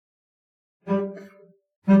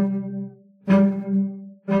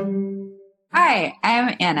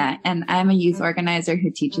I'm Anna, and I'm a youth organizer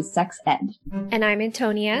who teaches sex ed. And I'm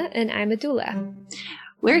Antonia, and I'm a doula.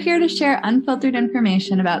 We're here to share unfiltered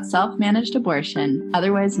information about self-managed abortion,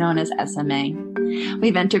 otherwise known as SMA.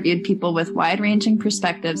 We've interviewed people with wide-ranging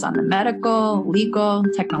perspectives on the medical, legal,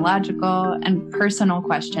 technological, and personal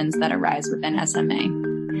questions that arise within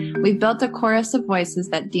SMA. We've built a chorus of voices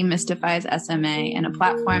that demystifies SMA and a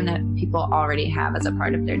platform that people already have as a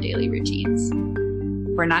part of their daily routines.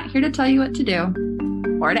 We're not here to tell you what to do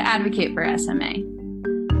or to advocate for SMA,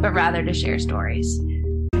 but rather to share stories.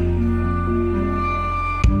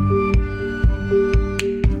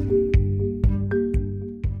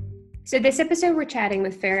 So this episode, we're chatting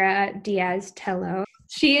with Farah Diaz-Tello.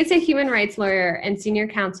 She is a human rights lawyer and senior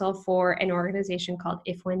counsel for an organization called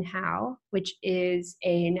If When How, which is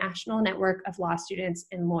a national network of law students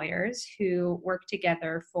and lawyers who work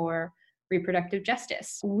together for reproductive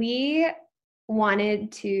justice. We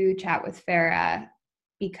wanted to chat with Farah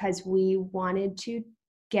because we wanted to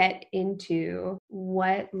get into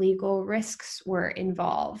what legal risks were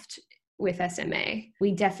involved with SMA.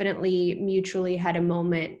 We definitely mutually had a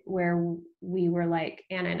moment where we were like,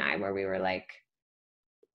 Anna and I, where we were like,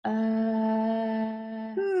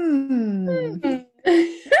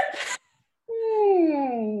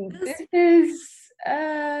 this is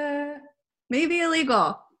maybe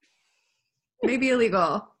illegal.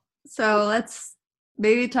 So let's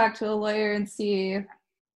maybe talk to a lawyer and see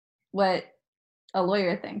what a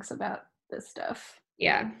lawyer thinks about this stuff.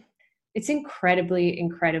 Yeah. It's incredibly,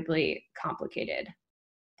 incredibly complicated,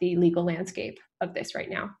 the legal landscape of this right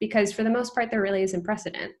now, because for the most part, there really isn't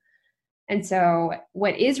precedent. And so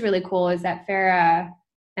what is really cool is that Farah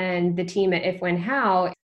and the team at If When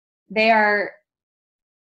How, they are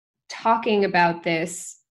talking about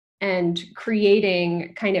this and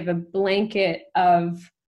creating kind of a blanket of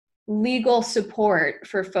legal support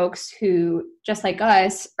for folks who, just like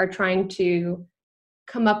us, are trying to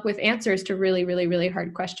come up with answers to really, really, really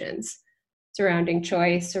hard questions surrounding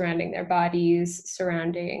choice, surrounding their bodies,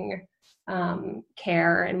 surrounding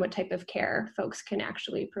care and what type of care folks can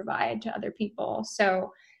actually provide to other people.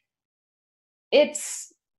 So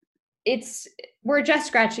we're just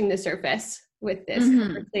scratching the surface with this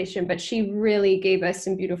conversation, but she really gave us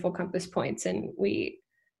some beautiful compass points, and we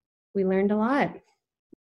learned a lot.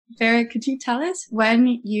 Farah, could you tell us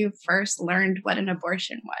when you first learned what an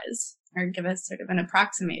abortion was, or give us sort of an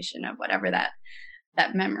approximation of whatever that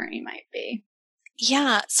memory might be?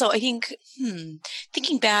 Yeah, so I think,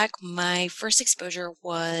 thinking back, my first exposure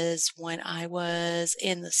was when I was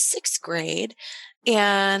in the 6th grade,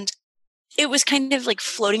 and it was kind of like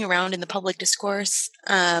floating around in the public discourse.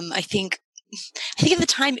 I think at the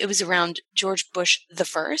time it was around George Bush the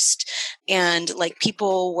first, and like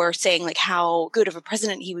people were saying like how good of a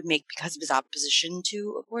president he would make because of his opposition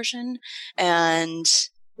to abortion. And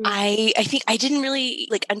I think I didn't really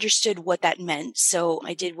like understood what that meant. So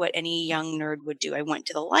I did what any young nerd would do. I went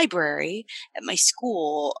to the library at my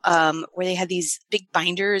school, where they had these big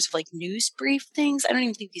binders of like news brief things. I don't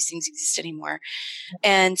even think these things exist anymore.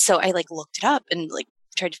 And so I like looked it up and like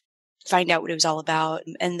tried to find out what it was all about.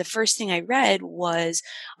 And the first thing I read was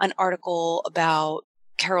an article about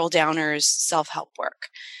Carol Downer's self-help work.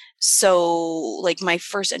 So like my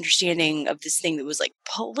first understanding of this thing that was like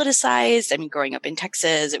politicized, I mean, growing up in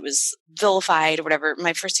Texas, it was vilified or whatever.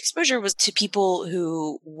 My first exposure was to people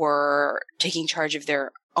who were taking charge of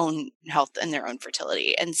their own health and their own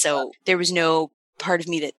fertility. And so there was no part of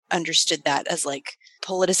me that understood that as like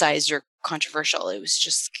politicized or controversial. It was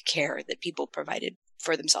just care that people provided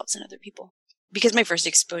for themselves and other people. Because my first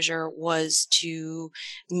exposure was to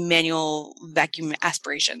manual vacuum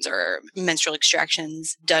aspirations or menstrual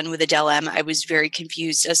extractions done with a Del-M, I was very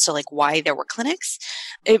confused as to like why there were clinics.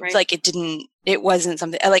 It wasn't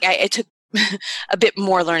something like it took a bit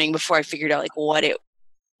more learning before I figured out like what it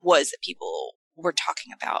was that people were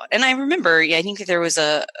talking about. And I remember, I think that there was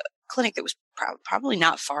a clinic that was probably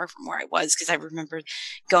not far from where I was, because I remember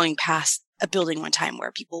going past a building one time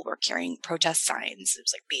where people were carrying protest signs. It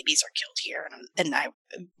was like, babies are killed here. And I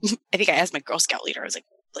think I asked my Girl Scout leader, I was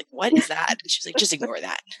like, what is that? And she's like, just ignore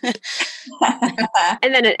that.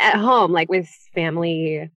 And then at home, like with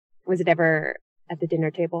family, was it ever at the dinner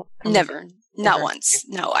table? Never. Not once.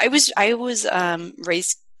 No, I was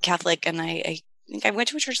raised Catholic, and I think I went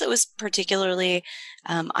to a church that was particularly,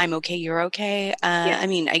 I'm okay, you're okay. I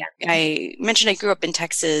mean, I mentioned I grew up in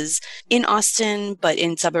Texas, in Austin, but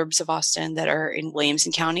in suburbs of Austin that are in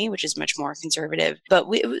Williamson County, which is much more conservative. But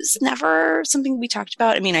it was never something we talked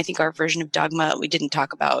about. I mean, I think our version of dogma, we didn't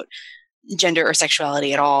talk about gender or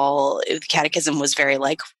sexuality at all. The catechism was very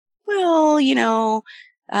like, well,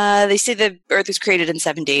 They say the earth was created in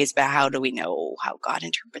 7 days, but how do we know how God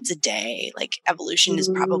interprets a day? Like evolution is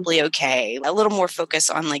probably okay. A little more focus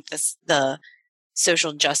on like the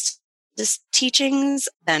social justice teachings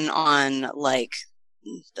than on like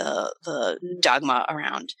the dogma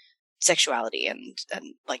around sexuality and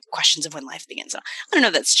like questions of when life begins. So I don't know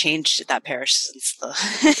if that's changed at that parish since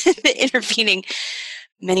the intervening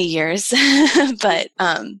many years, but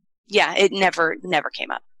yeah, it never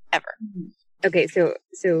came up ever. Okay, so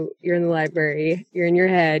you're in the library, you're in your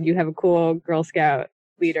head, you have a cool Girl Scout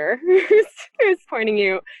leader who's pointing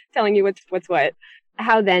you, telling you what's what.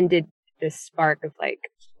 How then did this spark of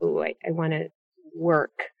like, oh, I want to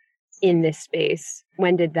work in this space,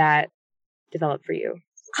 when did that develop for you?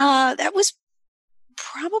 That was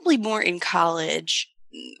probably more in college.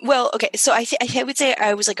 Well, okay, so I would say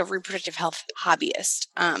I was like a reproductive health hobbyist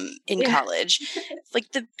in college.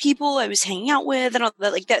 Like the people I was hanging out with and all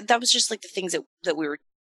that, like that was just like the things that we were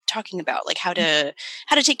talking about, like how to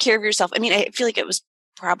take care of yourself. I mean, I feel like it was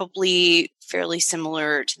probably fairly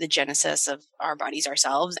similar to the genesis of our bodies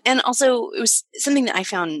ourselves. And also it was something that I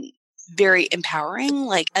found very empowering.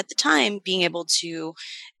 Like at the time, being able to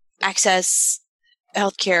access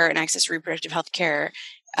healthcare and access reproductive healthcare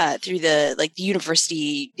through the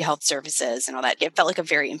university health services and all that, it felt like a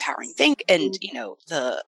very empowering thing. And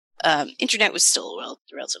the internet was still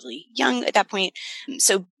relatively young at that point,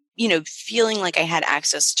 so feeling like I had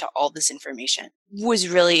access to all this information was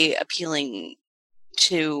really appealing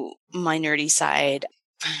to my nerdy side.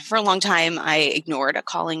 For a long time, I ignored a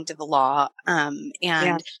calling to the law, and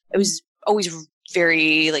I was always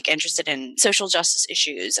very interested in social justice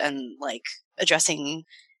issues and addressing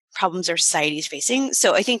problems our society is facing.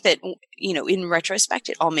 So I think that, in retrospect,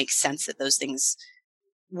 it all makes sense that those things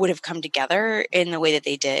would have come together in the way that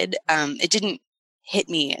they did. It didn't hit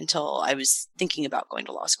me until I was thinking about going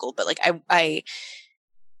to law school, but I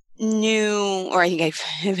knew, or I think I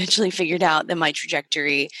eventually figured out that my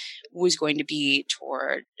trajectory was going to be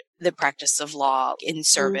toward the practice of law in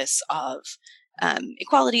service of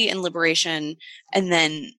equality and liberation. And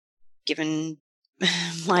then given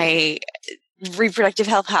my reproductive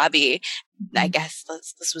health hobby, I guess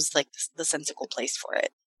this was the sensible place for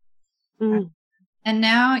it. Mm. And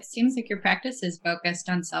now it seems like your practice is focused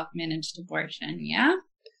on self-managed abortion, yeah?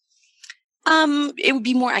 It would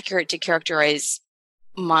be more accurate to characterize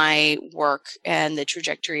my work and the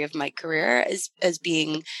trajectory of my career as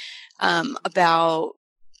being about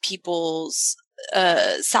people's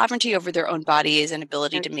sovereignty over their own bodies and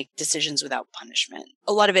ability to make decisions without punishment.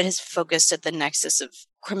 A lot of it has focused at the nexus of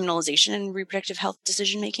criminalization and reproductive health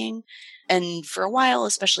decision-making. And for a while,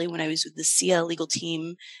 especially when I was with the SIA legal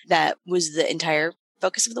team, that was the entire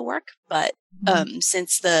focus of the work. But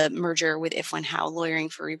since the merger with If When How Lawyering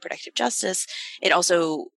for Reproductive Justice, it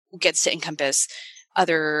also gets to encompass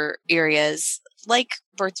other areas like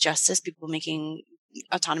birth justice, people making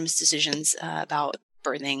autonomous decisions about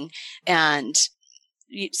birthing, and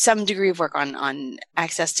some degree of work on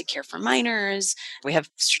access to care for minors. We have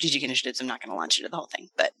strategic initiatives. I'm not going to launch into the whole thing,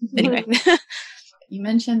 but anyway. You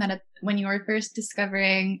mentioned that when you were first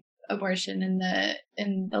discovering abortion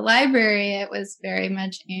in the library, it was very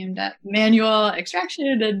much aimed at manual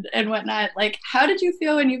extraction and whatnot. How did you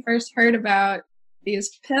feel when you first heard about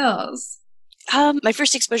these pills? My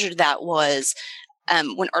first exposure to that was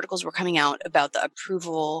when articles were coming out about the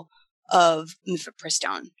approval of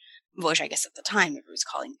mifepristone, which I guess at the time it was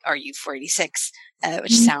calling RU-486,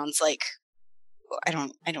 which sounds like, I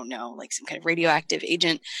don't know, like some kind of radioactive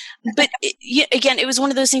agent. But again, it was one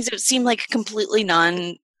of those things that seemed like completely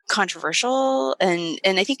non-controversial. And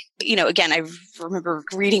I think, again, I remember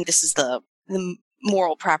reading this is the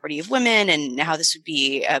moral property of women and how this would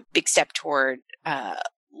be a big step toward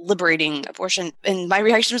liberating abortion. And my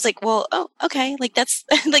reaction was like, well, oh, okay. That's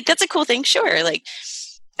that's a cool thing. Sure.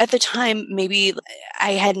 At the time, maybe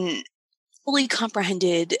I hadn't fully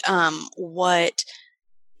comprehended what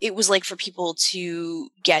it was like for people to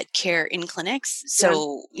get care in clinics.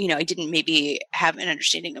 So, I didn't maybe have an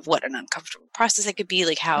understanding of what an uncomfortable process it could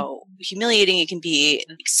be, how humiliating it can be.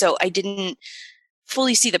 So I didn't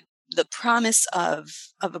fully see the promise of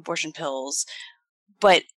abortion pills,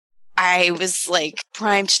 but I was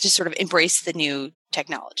primed to sort of embrace the new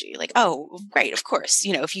technology. Oh, great, of course.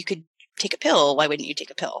 If you could take a pill, why wouldn't you take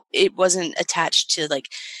a pill? It wasn't attached to the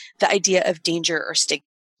idea of danger or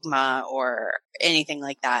stigma or anything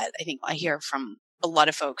like that. I think I hear from a lot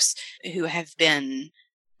of folks who have been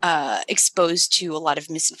exposed to a lot of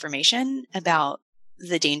misinformation about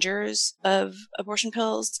the dangers of abortion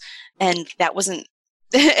pills. And that wasn't,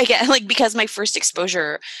 again, because my first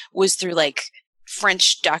exposure was through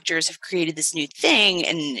French doctors have created this new thing,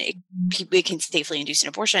 and it can safely induce an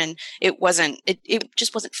abortion, it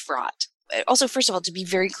just wasn't fraught. Also, first of all, to be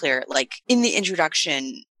very clear, like in the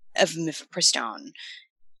introduction of mifepristone,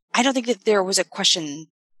 I don't think that there was a question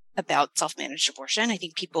about self-managed abortion. I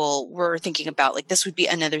think people were thinking about like this would be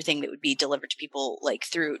another thing that would be delivered to people like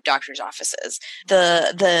through doctors' offices.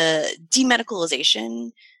 The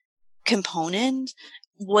demedicalization component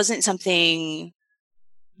wasn't something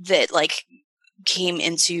that like came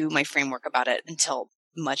into my framework about it until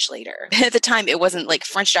much later. At the time, it wasn't like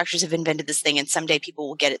French doctors have invented this thing and someday people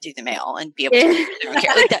will get it through the mail and be able to use their own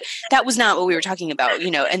care. Like that was not what we were talking about,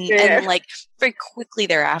 and like very quickly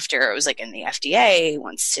thereafter, it was like, and the FDA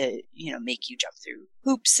wants to, make you jump through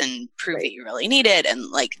hoops and prove that you really need it.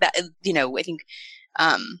 And like that, I think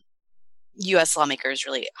US lawmakers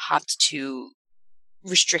really hopped to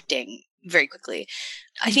restricting very quickly.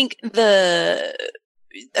 I think the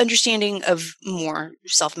understanding of more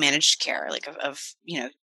self-managed care, like of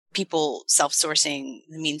people self-sourcing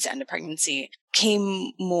the means to end a pregnancy,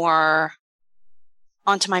 came more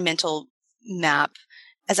onto my mental map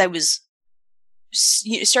as I was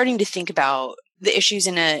starting to think about the issues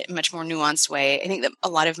in a much more nuanced way. I think that a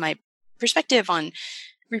lot of my perspective on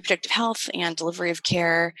reproductive health and delivery of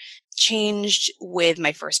care changed with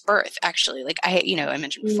my first birth. Actually, like I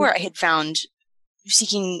mentioned before, I had found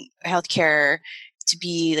seeking healthcare to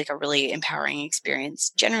be like a really empowering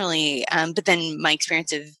experience generally. But then my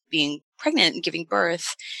experience of being pregnant and giving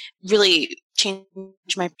birth really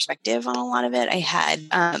changed my perspective on a lot of it.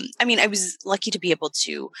 I was lucky to be able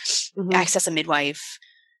to access a midwife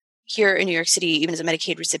here in New York City, even as a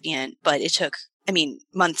Medicaid recipient, but it took,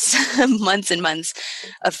 months, months and months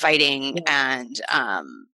of fighting. And,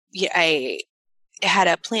 I had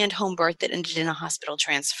a planned home birth that ended in a hospital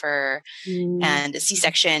transfer and a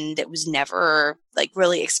C-section that was never like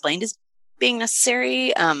really explained as being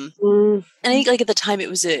necessary. And I think like at the time it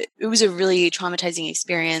was a really traumatizing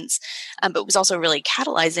experience, but was also really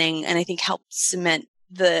catalyzing, and I think helped cement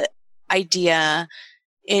the idea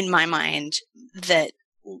in my mind that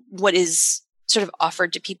what is sort of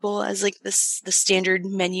offered to people as like the standard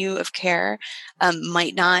menu of care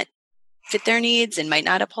might not fit their needs and might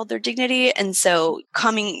not uphold their dignity. And so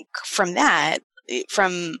coming from that,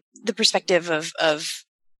 from the perspective of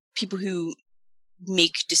people who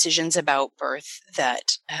make decisions about birth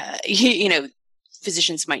that,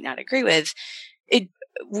 physicians might not agree with, it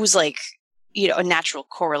was like, a natural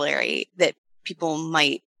corollary that people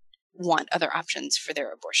might want other options for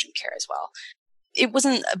their abortion care as well. It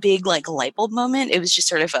wasn't a big like light bulb moment. It was just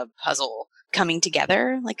sort of a puzzle coming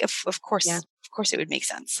together. Like, of course, of course it would make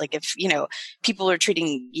sense. Like if, people are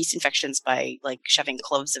treating yeast infections by like shoving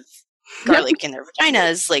cloves of garlic in their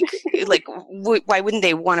vaginas, why wouldn't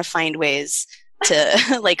they want to find ways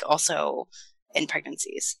to like also end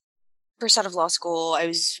pregnancies? First out of law school, I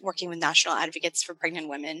was working with National Advocates for Pregnant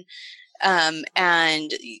Women.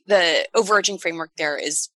 And the overarching framework there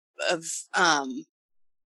is of,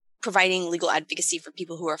 providing legal advocacy for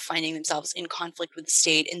people who are finding themselves in conflict with the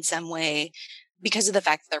state in some way because of the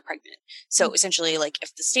fact that they're pregnant. So essentially, like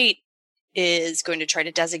if the state is going to try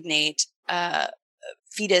to designate a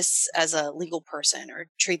fetus as a legal person or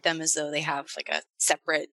treat them as though they have like a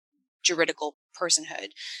separate juridical personhood,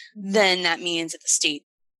 then that means that the state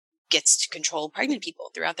gets to control pregnant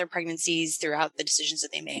people throughout their pregnancies, throughout the decisions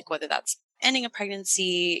that they make, whether that's ending a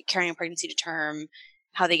pregnancy, carrying a pregnancy to term,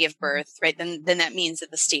 how they give birth, right? Then that means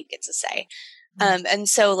that the state gets a say. And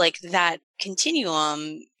so like that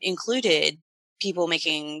continuum included people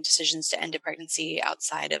making decisions to end a pregnancy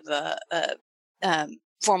outside of a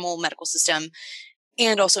formal medical system,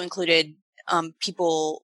 and also included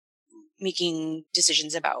people making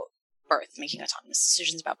decisions about birth, making autonomous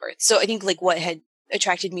decisions about birth. So I think like what had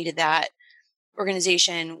attracted me to that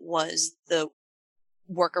organization was the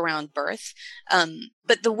work around birth.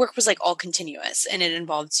 But the work was like all continuous, and it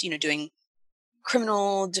involved, doing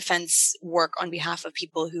criminal defense work on behalf of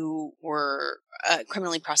people who were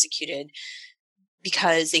criminally prosecuted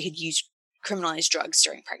because they had used criminalized drugs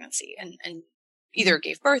during pregnancy and either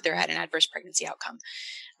gave birth or had an adverse pregnancy outcome.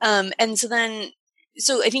 And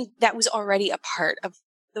so I think that was already a part of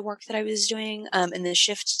the work that I was doing. And the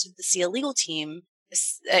shift to the SEAL legal team,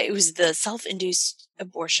 it was the Self-Induced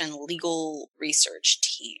Abortion Legal Research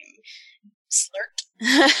Team. SLIRT.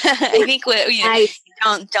 I think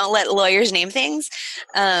don't let lawyers name things.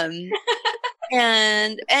 And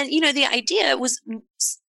the idea was,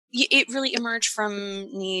 it really emerged from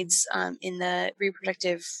needs in the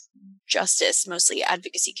reproductive justice, mostly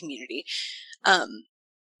advocacy community.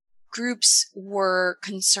 Groups were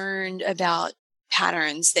concerned about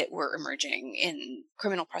patterns that were emerging in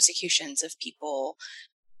criminal prosecutions of people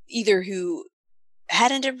either who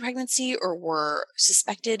had ended a pregnancy or were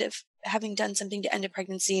suspected of having done something to end a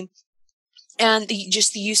pregnancy, and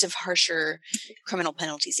just the use of harsher criminal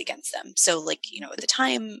penalties against them. So, like, at the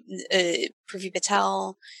time, Prithvi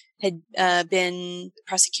Patel had been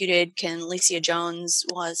prosecuted. Kenlecia Jones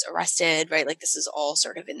was arrested, right? Like, this is all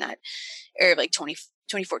sort of in that area of like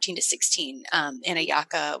 2014 to 16. Anna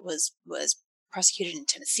Yaka was prosecuted in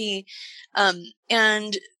Tennessee.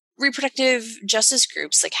 And reproductive justice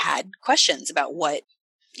groups like had questions about what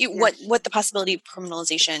the possibility of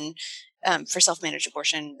criminalization for self-managed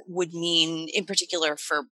abortion would mean, in particular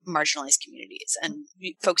for marginalized communities and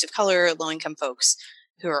folks of color, low-income folks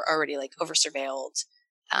who are already like over-surveilled,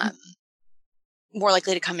 more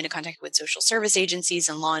likely to come into contact with social service agencies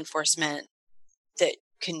and law enforcement that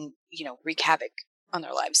can, wreak havoc on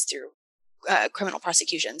their lives through criminal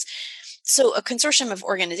prosecutions. So a consortium of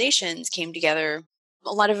organizations came together.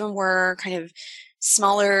 A lot of them were kind of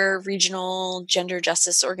smaller regional gender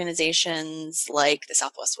justice organizations like the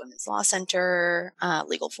Southwest Women's Law Center,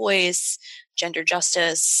 Legal Voice, Gender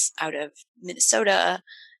Justice out of Minnesota.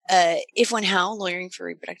 If When How, Lawyering for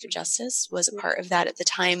Reproductive Justice, was a part of that at the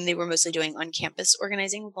time. They were mostly doing on-campus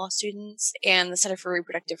organizing with law students, and the Center for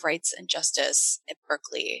Reproductive Rights and Justice at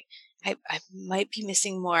Berkeley. I might be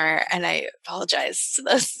missing more, and I apologize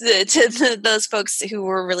to those folks who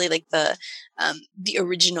were really like the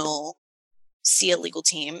original SIA legal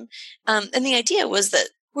team. And the idea was that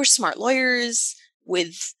we're smart lawyers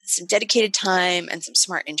with some dedicated time and some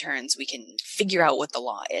smart interns. We can figure out what the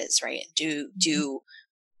law is, right? And do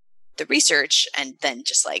the research and then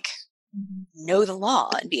just like know the law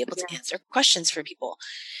and be able to answer questions for people.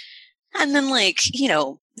 And then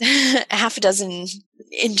half a dozen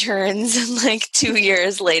interns and like 2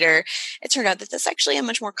 years later, it turned out that that's actually a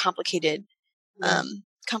much more complicated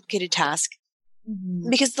task,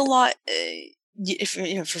 because the law,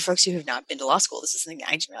 for folks who have not been to law school, this is something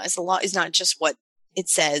I didn't realize. The law is not just what it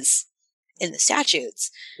says in the statutes.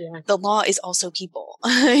 Yeah. The law is also people,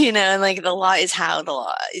 and like the law is how the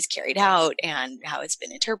law is carried out and how it's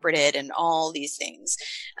been interpreted and all these things.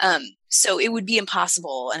 So it would be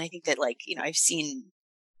impossible. And I think that I've seen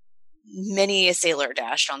many a sailor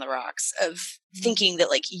dashed on the rocks of thinking that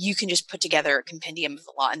you can just put together a compendium of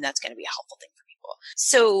the law and that's going to be a helpful thing for people.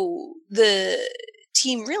 So the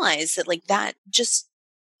team realized that that just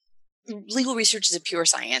legal research is a pure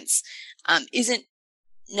science, isn't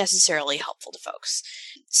necessarily helpful to folks.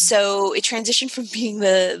 So it transitioned from being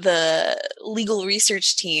the legal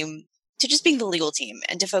research team to just being the legal team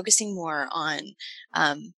and to focusing more on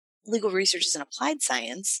legal research as an applied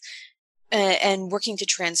science, and working to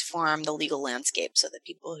transform the legal landscape so that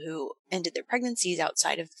people who ended their pregnancies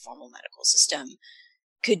outside of the formal medical system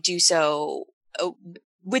could do so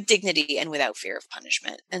with dignity and without fear of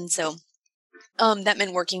punishment. And so that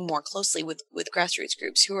meant working more closely with grassroots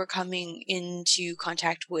groups who are coming into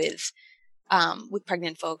contact with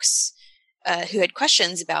pregnant folks who had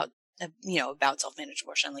questions about self-managed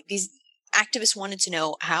abortion. Like, these activists wanted to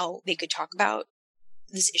know how they could talk about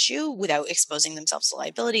this issue without exposing themselves to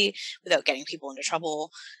liability, without getting people into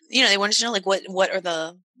trouble. They wanted to know what are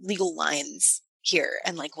the legal lines here,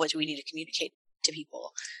 and what do we need to communicate to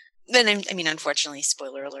people. Then, unfortunately,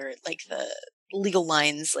 spoiler alert, the legal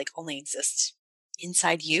lines only exist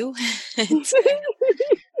inside you. It was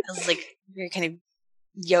very kind of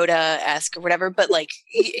Yoda-esque or whatever, but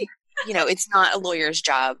it's not a lawyer's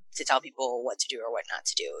job to tell people what to do or what not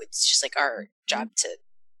to do. It's just our job to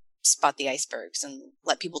spot the icebergs and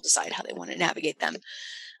let people decide how they want to navigate them.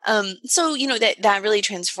 So that really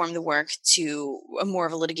transformed the work to a more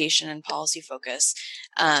of a litigation and policy focus,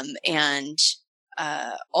 and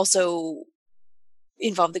also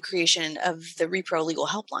involved the creation of the Repro Legal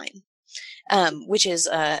Helpline, which is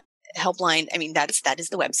a helpline. That is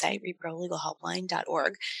the website,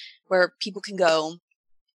 reprolegalhelpline.org, where people can go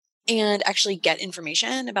and actually get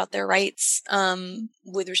information about their rights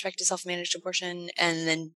with respect to self-managed abortion, and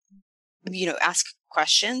then ask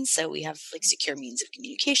questions. So we have secure means of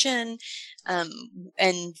communication,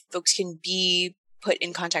 and folks can be put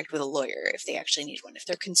in contact with a lawyer if they actually need one, if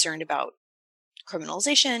they're concerned about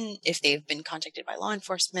criminalization, if they've been contacted by law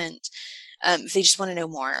enforcement, if they just want to know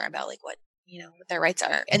more about what their rights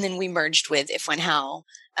are. And then we merged with If When How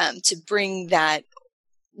to bring that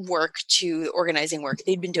work to organizing work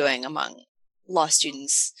they'd been doing among law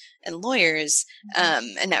students and lawyers,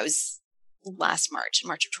 and that was last March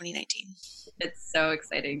of 2019. It's so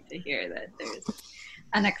exciting to hear that there's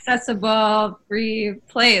an accessible, free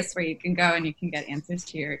place where you can go and you can get answers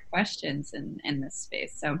to your questions in this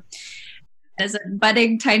space. So as a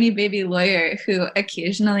budding tiny baby lawyer who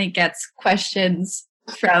occasionally gets questions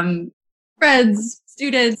from friends,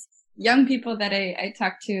 students, young people that I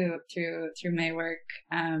talk to through my work,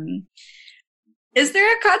 is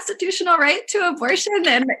there a constitutional right to abortion?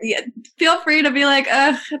 And feel free to be like,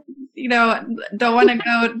 don't want to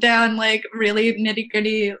go down like really nitty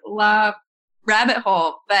gritty law rabbit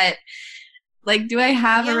hole, but like, do I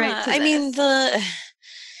have a right to this? I mean,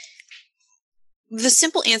 the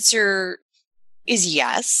simple answer is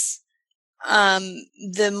yes.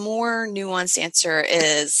 The more nuanced answer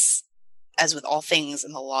is, as with all things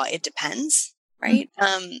in the law, it depends, right?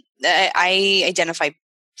 Mm-hmm. I identify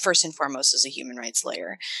first and foremost as a human rights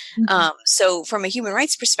lawyer. Mm-hmm. So from a human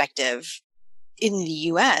rights perspective, in the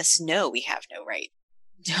U.S., no, we have no right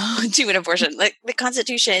to an abortion. Like the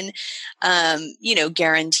Constitution,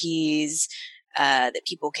 guarantees that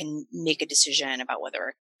people can make a decision about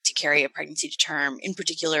whether to carry a pregnancy to term, in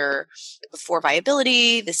particular before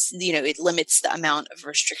viability. This, it limits the amount of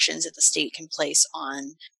restrictions that the state can place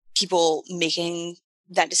on people making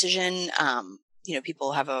that decision.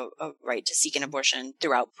 People have a right to seek an abortion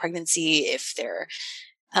throughout pregnancy if their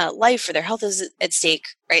life or their health is at stake,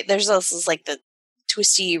 right? There's also like the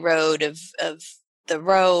twisty road of the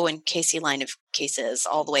Roe and Casey line of cases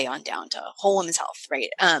all the way on down to whole woman's health, right?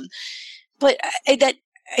 But that,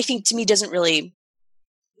 I think, to me, doesn't really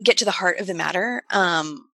get to the heart of the matter.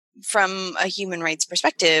 From a human rights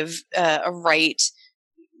perspective, a right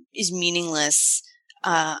is meaningless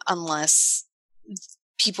unless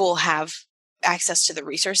people have access to the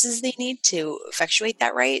resources they need to effectuate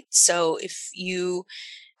that right. So if you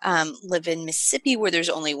live in Mississippi, where there's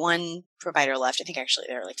only one provider left, I think actually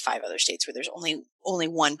there are like 5 other states where there's only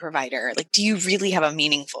one provider. Like, do you really have a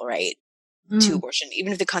meaningful right to abortion?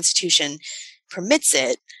 Even if the Constitution permits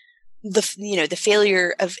it, the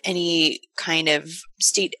failure of any kind of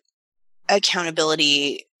state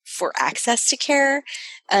accountability for access to care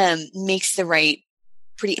makes the right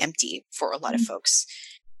pretty empty for a lot of folks.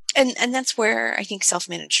 And that's where I think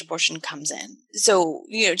self-managed abortion comes in. So,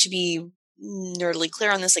 to be nerdily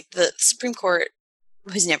clear on this, like the Supreme Court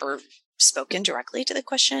has never spoken directly to the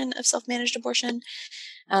question of self-managed abortion.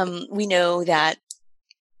 We know that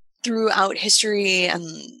throughout history,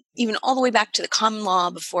 even all the way back to the common law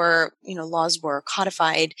before, laws were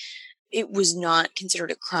codified, it was not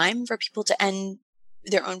considered a crime for people to end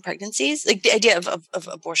their own pregnancies. Like the idea of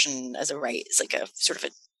abortion as a right is like a sort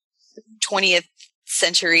of a 20th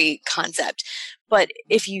century concept. But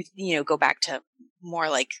if you go back to more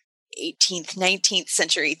like 18th, 19th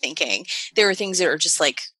century thinking, there are things that are just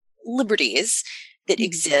like liberties that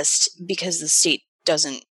exist because the state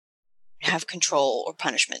doesn't have control or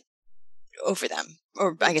punishment over them,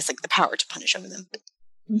 or I guess like the power to punish over them.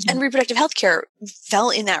 Mm-hmm. And reproductive health care fell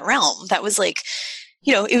in that realm. That was like,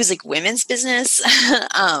 it was like women's business.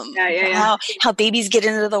 How babies get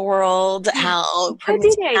into the world, how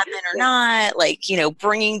pregnancy happen or not, like,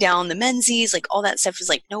 bringing down the menses, like all that stuff was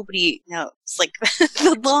like it's like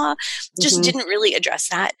the law just didn't really address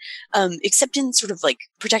that, except in sort of like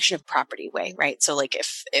protection of property way, right? So like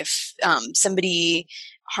if somebody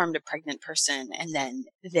harmed a pregnant person and then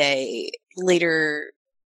they later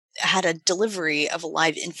had a delivery of a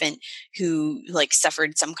live infant who like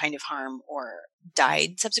suffered some kind of harm or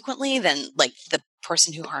died subsequently, then like the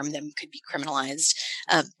person who harmed them could be criminalized.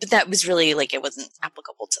 But that was really like, it wasn't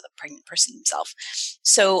applicable to the pregnant person themselves.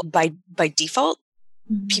 So by default,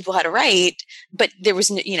 people had a right, but there was,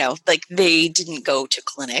 like they didn't go to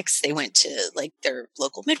clinics. They went to like their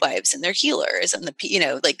local midwives and their healers and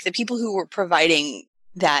like the people who were providing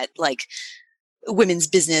that like women's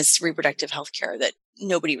business reproductive health care that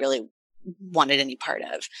nobody really wanted any part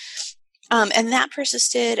of. And that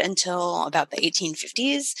persisted until about the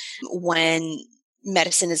 1850s, when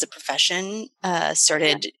medicine as a profession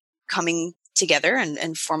started coming together and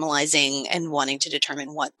formalizing and wanting to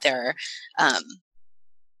determine what their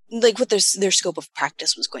their scope of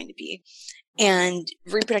practice was going to be. And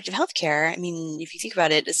reproductive health care, I mean, if you think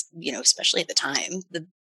about it, especially at the time, the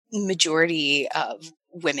majority of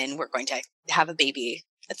women were going to have a baby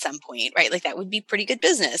at some point, right? Like that would be pretty good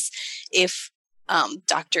business if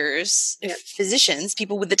doctors, if physicians,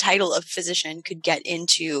 people with the title of physician could get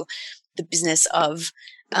into the business of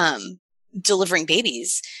delivering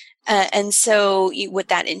babies. And so what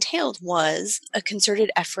that entailed was a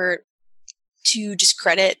concerted effort to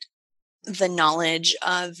discredit the knowledge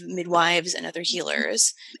of midwives and other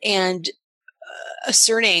healers, and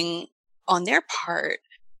asserting on their part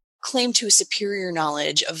claim to a superior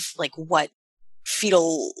knowledge of like what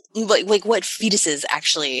what fetuses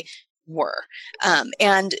actually were,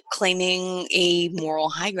 and claiming a moral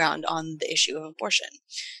high ground on the issue of abortion.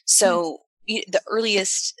 So the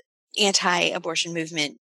earliest anti-abortion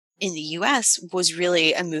movement in the U.S. was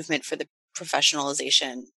really a movement for the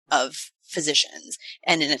professionalization of physicians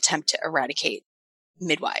and an attempt to eradicate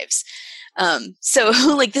midwives. So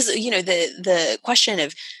like this, the question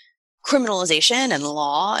of criminalization and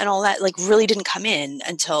law and all that like really didn't come in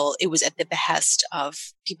until it was at the behest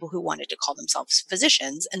of people who wanted to call themselves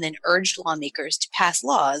physicians and then urged lawmakers to pass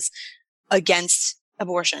laws against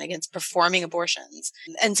abortion, against performing abortions.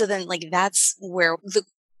 And so then like that's where the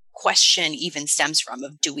question even stems from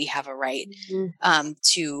of do we have a right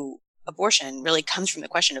to abortion really comes from the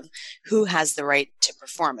question of who has the right to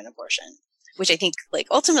perform an abortion, which I think like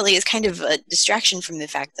ultimately is kind of a distraction from the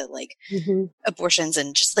fact that like abortions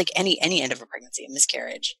and just like any end of a pregnancy, a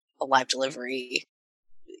miscarriage, a live delivery,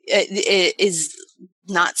 it is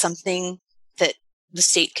not something that the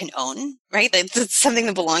state can own, right? It's something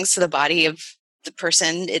that belongs to the body of the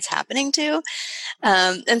person it's happening to.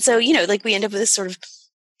 And so, like we end up with this sort of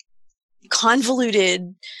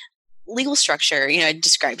convoluted legal structure, I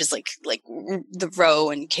described as like the Roe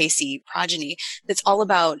and Casey progeny that's all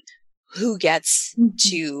about who gets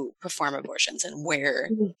to perform abortions and where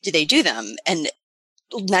do they do them. And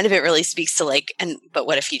none of it really speaks to like, but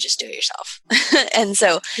what if you just do it yourself? And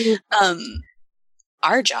so,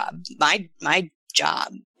 our job, my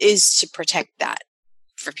job is to protect that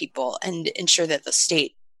for people and ensure that the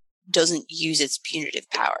state doesn't use its punitive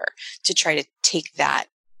power to try to take that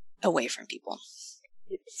away from people.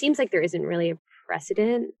 It seems like there isn't really a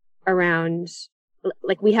precedent around,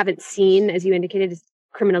 like we haven't seen, as you indicated,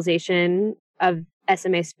 criminalization of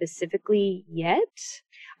SMA specifically yet.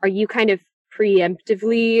 Are you kind of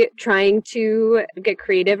preemptively trying to get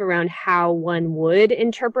creative around how one would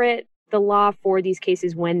interpret the law for these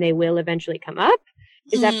cases when they will eventually come up?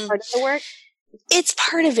 Is that part of the work? It's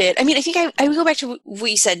part of it. I mean, I think I would go back to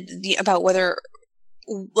what you said about whether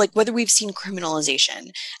we've seen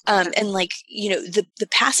criminalization, and like, the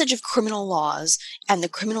passage of criminal laws and the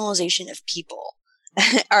criminalization of people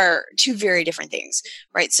are two very different things,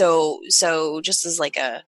 right? So just as like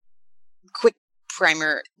a quick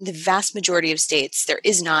primer, the vast majority of states, there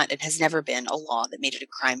is not and has never been a law that made it a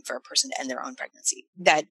crime for a person to end their own pregnancy.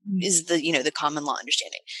 That is the common law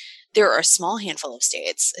understanding. There are a small handful of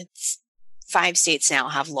states. It's 5 states now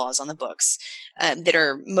have laws on the books that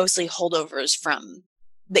are mostly holdovers from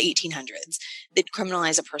the 1800s that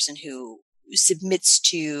criminalize a person who submits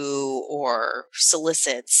to or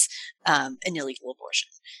solicits an illegal abortion,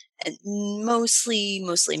 and mostly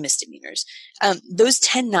misdemeanors. Those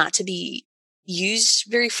tend not to be used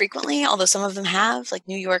very frequently, although some of them have. Like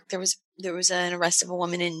New York, there was an arrest of a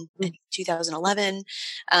woman in 2011,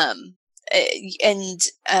 and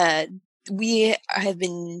we have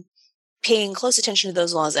been paying close attention to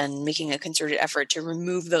those laws and making a concerted effort to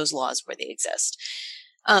remove those laws where they exist.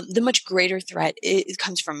 The much greater threat it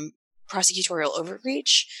comes from prosecutorial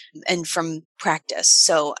overreach and from practice.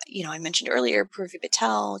 So, I mentioned earlier, Purvi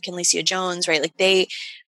Patel, Kenlecia Jones, right? Like they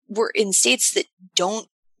were in states that don't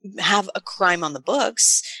have a crime on the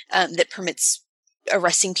books that permits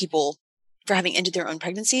arresting people for having ended their own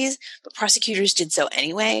pregnancies, but prosecutors did so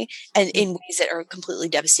anyway, and in ways that are completely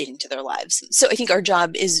devastating to their lives. So I think our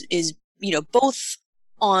job is both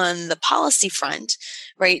on the policy front,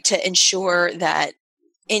 right, to ensure that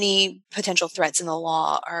any potential threats in the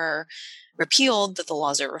law are repealed, that the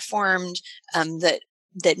laws are reformed,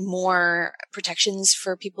 that more protections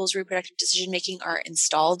for people's reproductive decision-making are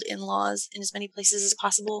installed in laws in as many places as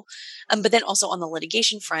possible. But then also on the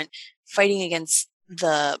litigation front, fighting against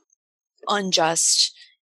the unjust,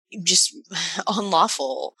 just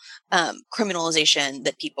unlawful criminalization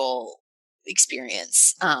that people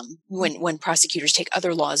experience when prosecutors take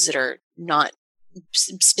other laws that are not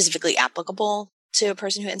specifically applicable to a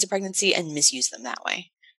person who ends a pregnancy and misuse them that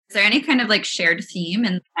way. Is there any kind of like shared theme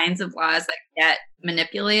in the kinds of laws that get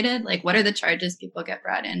manipulated? Like what are the charges people get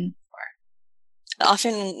brought in for?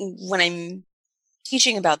 Often when I'm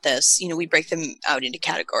teaching about this, we break them out into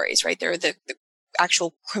categories, right? There are the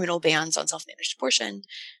actual criminal bans on self-managed abortion.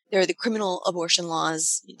 There are the criminal abortion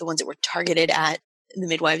laws, the ones that were targeted at the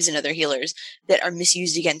midwives and other healers that are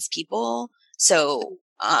misused against people. So,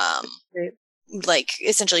 like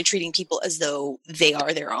essentially treating people as though they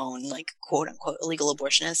are their own, like quote unquote illegal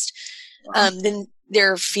abortionist. Wow. Then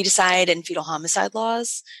there are feticide and fetal homicide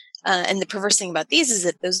laws. And the perverse thing about these is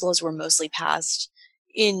that those laws were mostly passed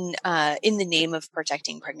in the name of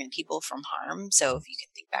protecting pregnant people from harm. So if you can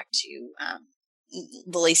think back to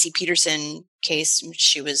the Lacey Peterson case,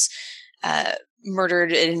 she was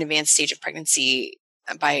murdered at an advanced stage of pregnancy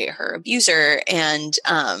by her abuser, and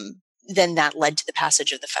then that led to the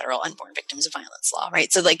passage of the federal Unborn Victims of Violence law,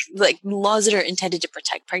 right? So like laws that are intended to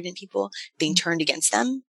protect pregnant people being turned against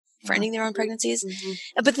them for ending their own pregnancies.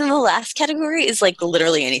 But then the last category is like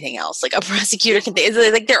literally anything else. Like a prosecutor can,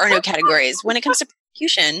 like there are no categories. When it comes to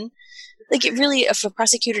prosecution, like it really, if a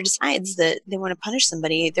prosecutor decides that they want to punish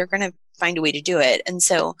somebody, they're going to find a way to do it. And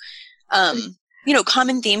so,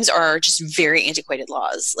 common themes are just very antiquated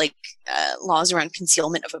laws, like laws around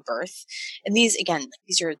concealment of a birth. And these, again,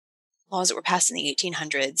 these are laws that were passed in the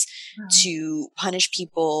 1800s to punish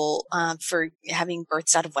people for having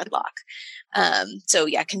births out of wedlock.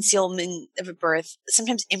 Concealment of a birth,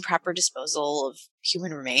 sometimes improper disposal of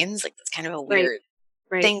human remains. Like that's kind of a weird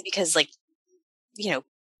thing because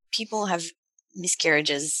people have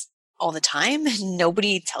miscarriages all the time and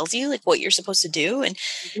nobody tells you like what you're supposed to do. And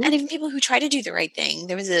even people who try to do the right thing.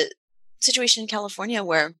 There was a situation in California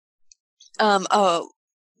where a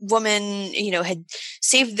woman, had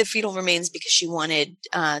saved the fetal remains because she wanted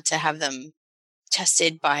to have them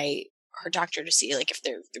tested by her doctor to see like if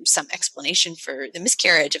there was some explanation for the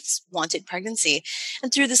miscarriage of this wanted pregnancy.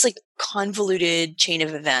 And through this like convoluted chain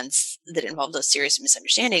of events that involved those serious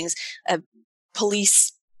misunderstandings,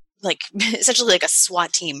 police essentially like a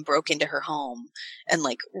SWAT team broke into her home and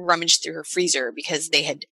like rummaged through her freezer because they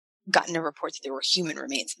had gotten a report that there were human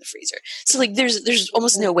remains in the freezer. So like there's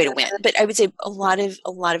almost no way to win. But I would say a lot of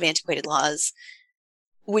antiquated laws,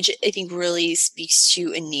 which I think really speaks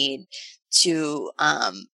to a need to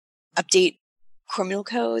update criminal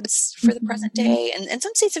codes for the present day. And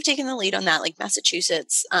some states have taken the lead on that, like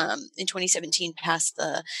Massachusetts in 2017 passed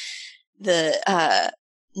the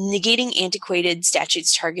Negating Antiquated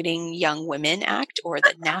Statutes Targeting Young Women Act, or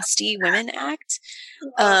the Nasty Women Act,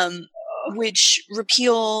 which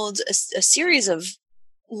repealed a series of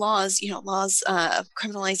laws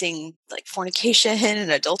criminalizing like fornication and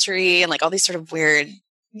adultery and like all these sort of weird,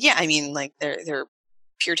 their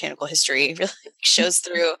puritanical history really shows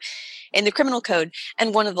through in the criminal code.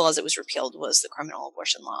 And one of the laws that was repealed was the criminal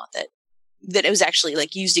abortion law that it was actually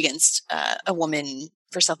like used against a woman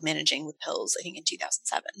for self-managing with pills, I think in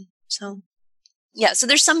 2007. So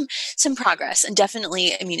there's some progress, and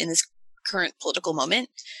definitely, in this current political moment,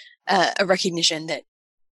 a recognition that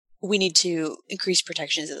we need to increase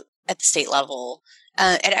protections at the state level,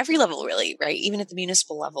 at every level, really, right? Even at the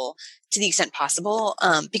municipal level, to the extent possible,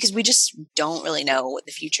 because we just don't really know what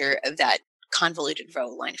the future of that convoluted Roe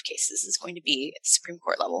line of cases is going to be at the Supreme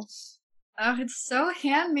Court level. Oh, it's so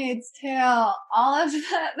Handmaid's Tale. All of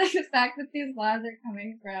that, like the fact that these laws are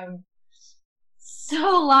coming from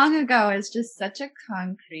so long ago is just such a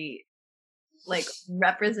concrete, like,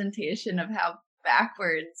 representation of how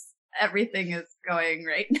backwards everything is going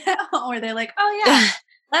right now. Where they're like, oh yeah,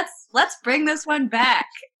 let's bring this one back.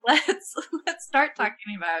 Let's start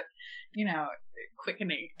talking about,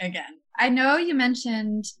 quickening again. I know you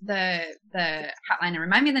mentioned the hotline, and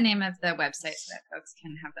remind me the name of the website so that folks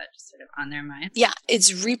can have that just sort of on their mind. Yeah,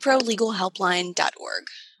 it's reprolegalhelpline.org.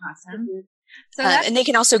 Awesome. So and they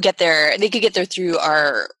can also get there. They could get there through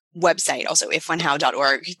our website, also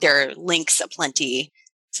ifwhenhow.org. There are links aplenty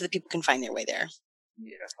so that people can find their way there.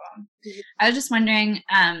 Beautiful. I was just wondering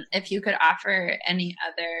if you could offer any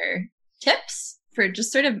other tips for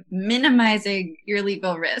just sort of minimizing your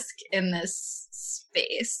legal risk in this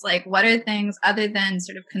space. Like, what are things other than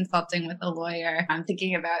sort of consulting with a lawyer? I'm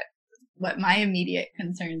thinking about what my immediate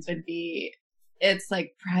concerns would be. It's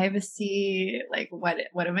like privacy, like what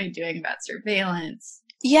am I doing about surveillance?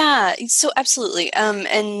 Yeah, so absolutely.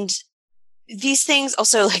 And these things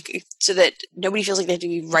also, like, so that nobody feels like they have to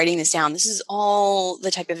be writing this down. This is all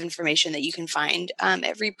the type of information that you can find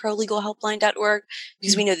at reprolegalhelpline.org,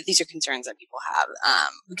 because we know that these are concerns that people have.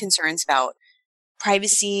 Concerns about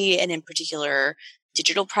privacy, and in particular,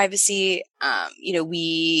 digital privacy.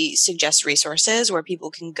 We suggest resources where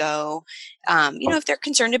people can go, if they're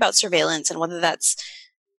concerned about surveillance, and whether that's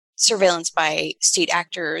surveillance by state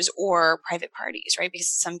actors or private parties, right?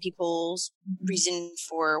 Because some people's reason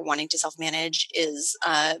for wanting to self-manage is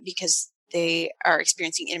because they are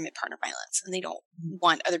experiencing intimate partner violence and they don't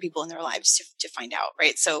want other people in their lives to find out,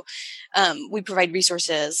 right? So we provide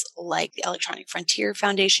resources like the Electronic Frontier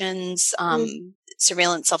Foundation's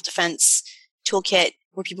surveillance self-defense toolkit,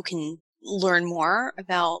 where people can learn more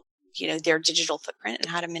about, their digital footprint and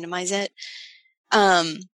how to minimize it.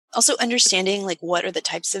 Also understanding like what are the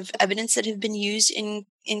types of evidence that have been used in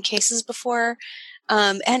cases before.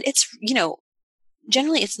 And it's,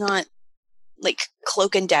 generally it's not like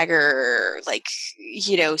cloak and dagger, like,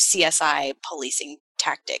 CSI policing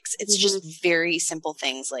tactics. It's just very simple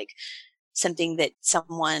things, like something that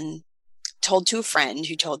someone told to a friend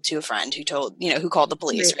who told to a friend who told, who called the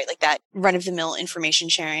police, right? Like that run of the mill information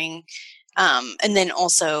sharing. And then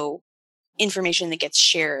also information that gets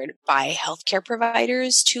shared by healthcare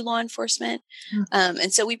providers to law enforcement.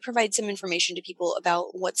 And so we provide some information to people about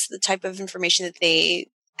what's the type of information that they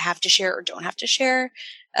have to share or don't have to share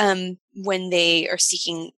when they are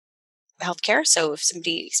seeking healthcare. So if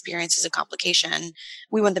somebody experiences a complication,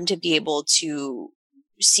 we want them to be able to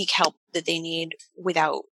seek help that they need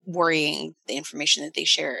without worrying the information that they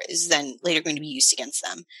share is then later going to be used against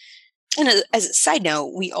them. And as a side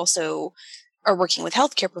note, we also are working with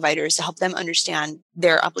healthcare providers to help them understand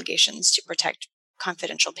their obligations to protect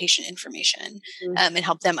confidential patient information and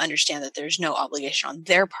help them understand that there's no obligation on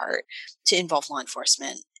their part to involve law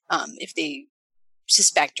enforcement if they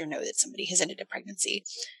suspect or know that somebody has ended a pregnancy.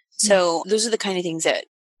 So those are the kind of things that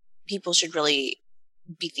people should really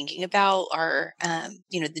be thinking about are,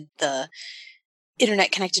 the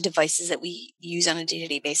internet connected devices that we use on a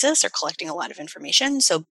day-to-day basis are collecting a lot of information.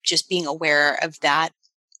 So just being aware of that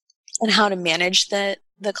and how to manage the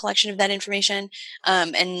collection of that information,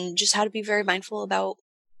 and just how to be very mindful about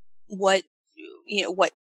what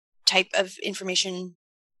type of information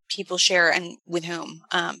people share and with whom,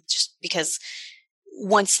 just because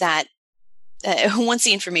once the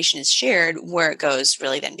information is shared, where it goes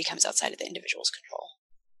really then becomes outside of the individual's control.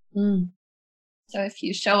 So if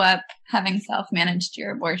you show up having self-managed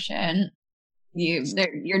your abortion,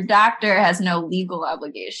 your doctor has no legal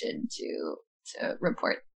obligation to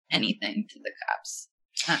report anything to the cops.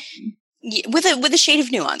 With a shade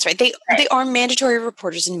of nuance, right? They are mandatory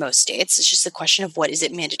reporters in most states. It's just a question of what is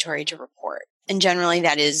it mandatory to report, and generally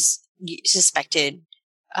that is suspected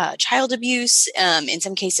child abuse. In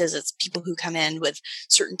some cases, it's people who come in with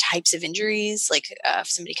certain types of injuries, like if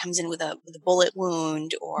somebody comes in with a bullet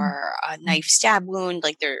wound or a knife stab wound,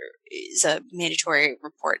 like there is a mandatory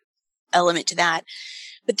report element to that.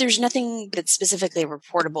 But there's nothing that's specifically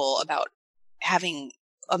reportable about having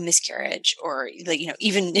a miscarriage or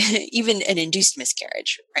even an induced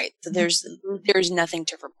miscarriage, right? So there's nothing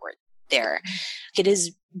to report there. It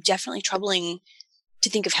is definitely troubling to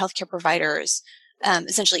think of healthcare providers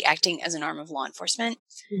essentially acting as an arm of law enforcement.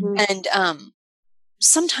 And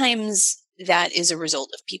sometimes that is a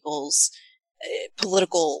result of people's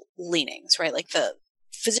political leanings, right? Like the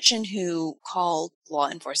physician who called law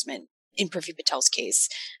enforcement in Prithvi Patel's case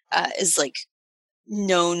is like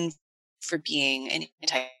known for being an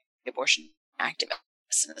anti-abortion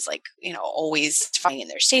activist and is like, always fighting in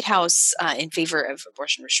their state house in favor of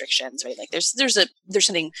abortion restrictions, right? Like there's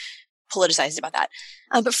something politicized about that.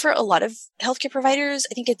 But for a lot of healthcare providers,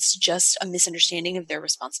 I think it's just a misunderstanding of their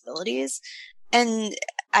responsibilities. And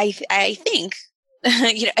I think,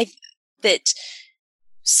 that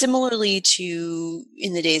similarly to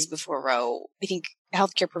in the days before Roe, I think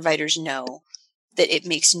healthcare providers know that it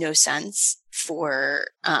makes no sense for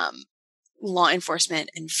law enforcement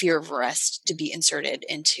and fear of arrest to be inserted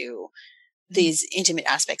into these intimate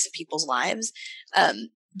aspects of people's lives.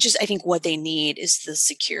 I think what they need is the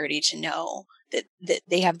security to know that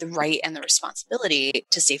they have the right and the responsibility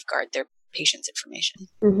to safeguard their patients' information.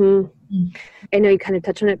 I know you kind of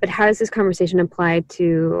touched on it, but how does this conversation apply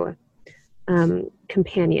to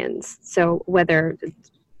companions? So whether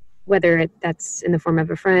that's in the form of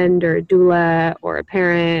a friend or a doula or a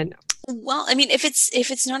parent. Well, I mean, if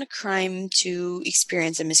it's not a crime to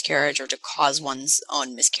experience a miscarriage or to cause one's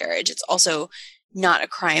own miscarriage, it's also not a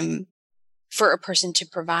crime for a person to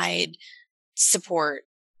provide support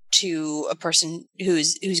to a person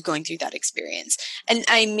who's going through that experience. And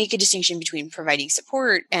I make a distinction between providing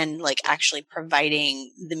support and like actually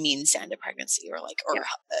providing the means to end a pregnancy or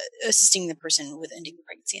assisting the person with ending the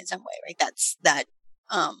pregnancy in some way, right? That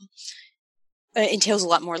entails a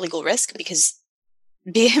lot more legal risk because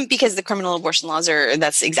the criminal abortion laws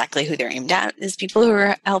that's exactly who they're aimed at, is people who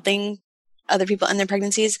are helping other people end their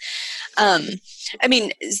pregnancies. I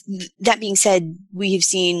mean, that being said, we have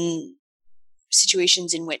seen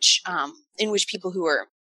situations in which people who are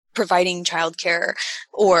providing childcare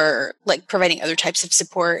or like providing other types of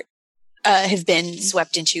support have been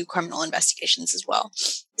swept into criminal investigations as well.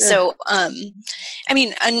 Yeah. So, I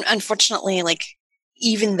mean, unfortunately, like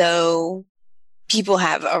even though people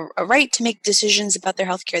have a right to make decisions about their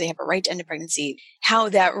healthcare, they have a right to end a pregnancy, how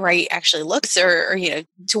that right actually looks or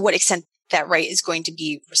to what extent that right is going to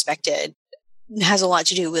be respected has a lot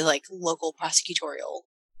to do with like local prosecutorial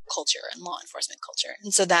culture and law enforcement culture.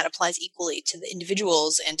 And so that applies equally to the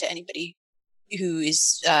individuals and to anybody who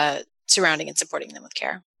is surrounding and supporting them with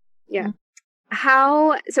care. Yeah.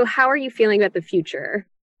 How are you feeling about the future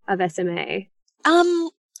of SMA?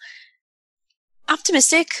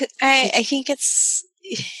 Optimistic. I think it's,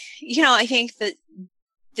 I think that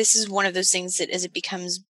this is one of those things that as it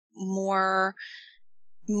becomes more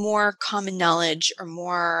more common knowledge or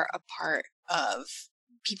more a part of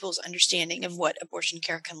people's understanding of what abortion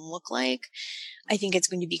care can look like, I think it's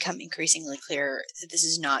going to become increasingly clear that this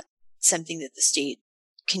is not something that the state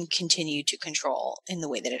can continue to control in the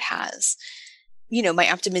way that it has. My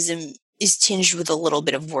optimism is tinged with a little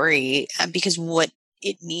bit of worry because what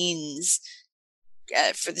it means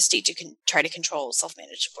for the state to try to control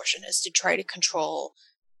self-managed abortion is to try to control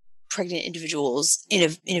pregnant individuals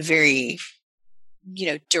in a very,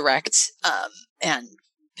 direct and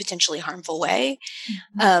potentially harmful way.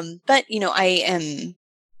 But, I am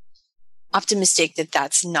optimistic that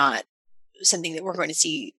that's not something that we're going to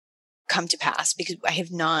see come to pass, because I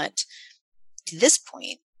have not, to this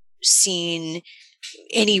point, seen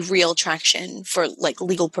any real traction for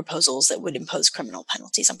legal proposals that would impose criminal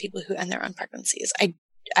penalties on people who end their own pregnancies.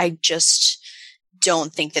 I just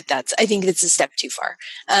don't think I think it's a step too far.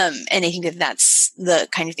 And I think that that's the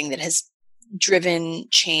kind of thing that has driven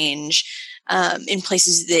change in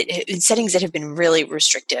places in settings that have been really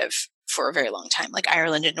restrictive for a very long time, like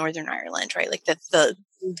Ireland and Northern Ireland, right? Like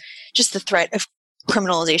just the threat of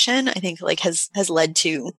criminalization, I think has led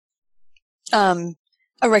to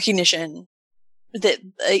a recognition that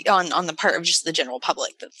on the part of just the general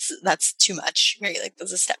public that's too much, right? Like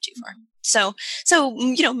that's a step too far. So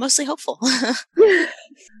mostly hopeful.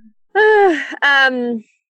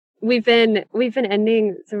 We've been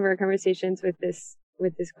ending some of our conversations with this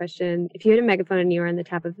question. If you had a megaphone and you were on the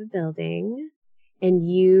top of a building and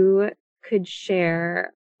you could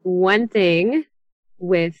share one thing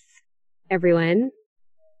with everyone,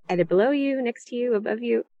 either below you, next to you, above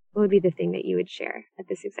you, what would be the thing that you would share at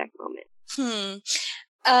this exact moment?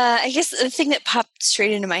 I guess the thing that popped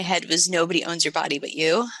straight into my head was nobody owns your body but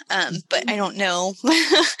you. But I don't know.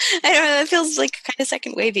 I don't know. That feels like kind of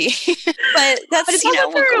second wavy. But that's, we'll go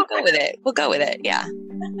with it. We'll go with it. Yeah.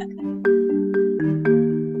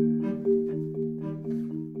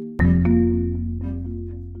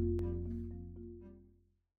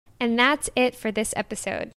 And that's it for this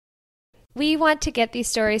episode. We want to get these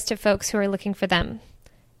stories to folks who are looking for them.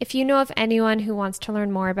 If you know of anyone who wants to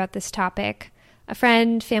learn more about this topic, a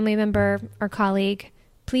friend, family member, or colleague,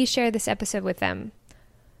 please share this episode with them.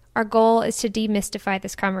 Our goal is to demystify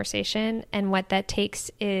this conversation, and what that takes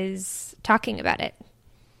is talking about it.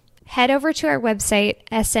 Head over to our website,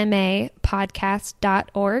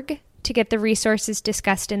 smapodcast.org, to get the resources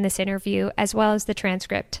discussed in this interview, as well as the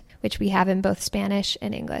transcript, which we have in both Spanish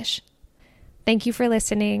and English. Thank you for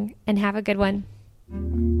listening, and have a good one.